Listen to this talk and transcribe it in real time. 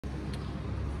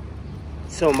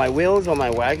So my wheels on my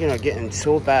wagon are getting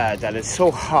so bad that it's so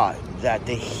hot that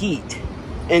the heat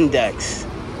index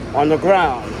on the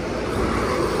ground,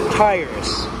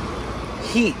 tires,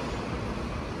 heat,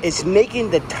 is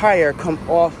making the tire come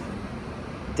off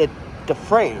the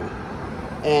frame.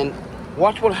 And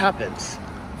watch what happens.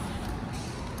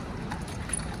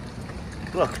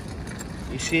 Look,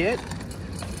 you see it?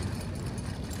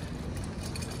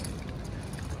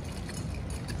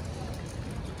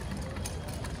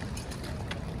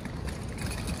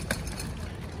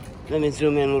 Let me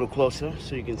zoom in a little closer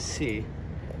so you can see.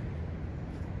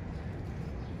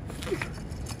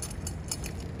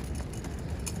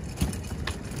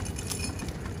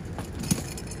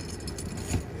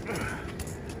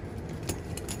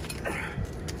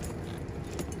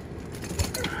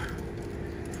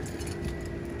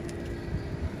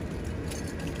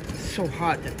 It's so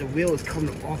hot that the wheel is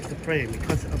coming off the frame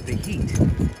because of the heat.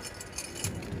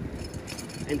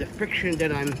 And the friction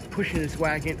that I'm pushing this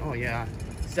wagon, oh yeah,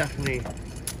 it's definitely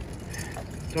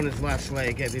it's on his last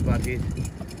leg, everybody.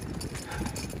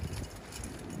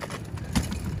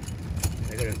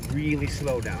 I gotta really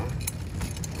slow down.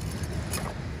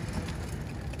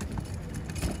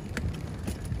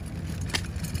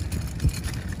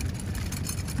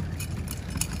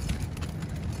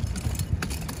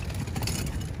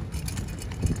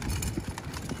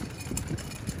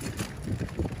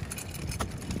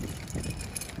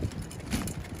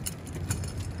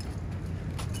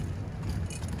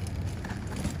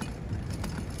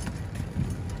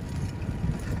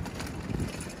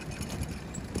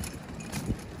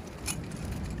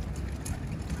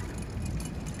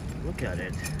 Look at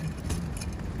it.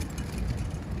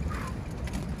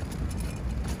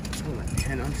 Oh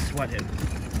man, I'm sweating.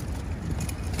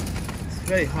 It's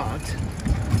very hot.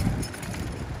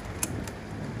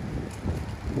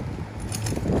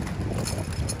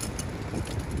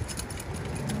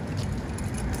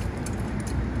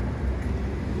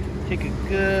 Take a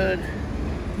good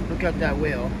look at that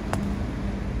wheel.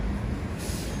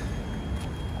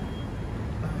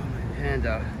 Oh my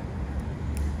Panda.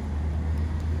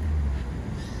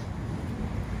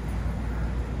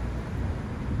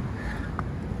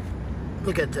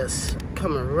 Look at this,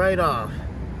 coming right off.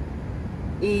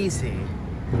 Easy.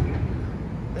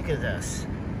 Look at this,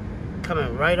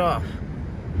 coming right off.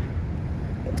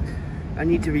 I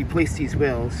need to replace these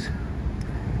wheels.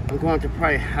 I'm going to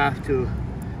probably have to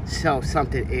sell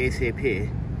something ASAP.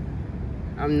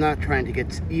 I'm not trying to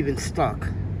get even stuck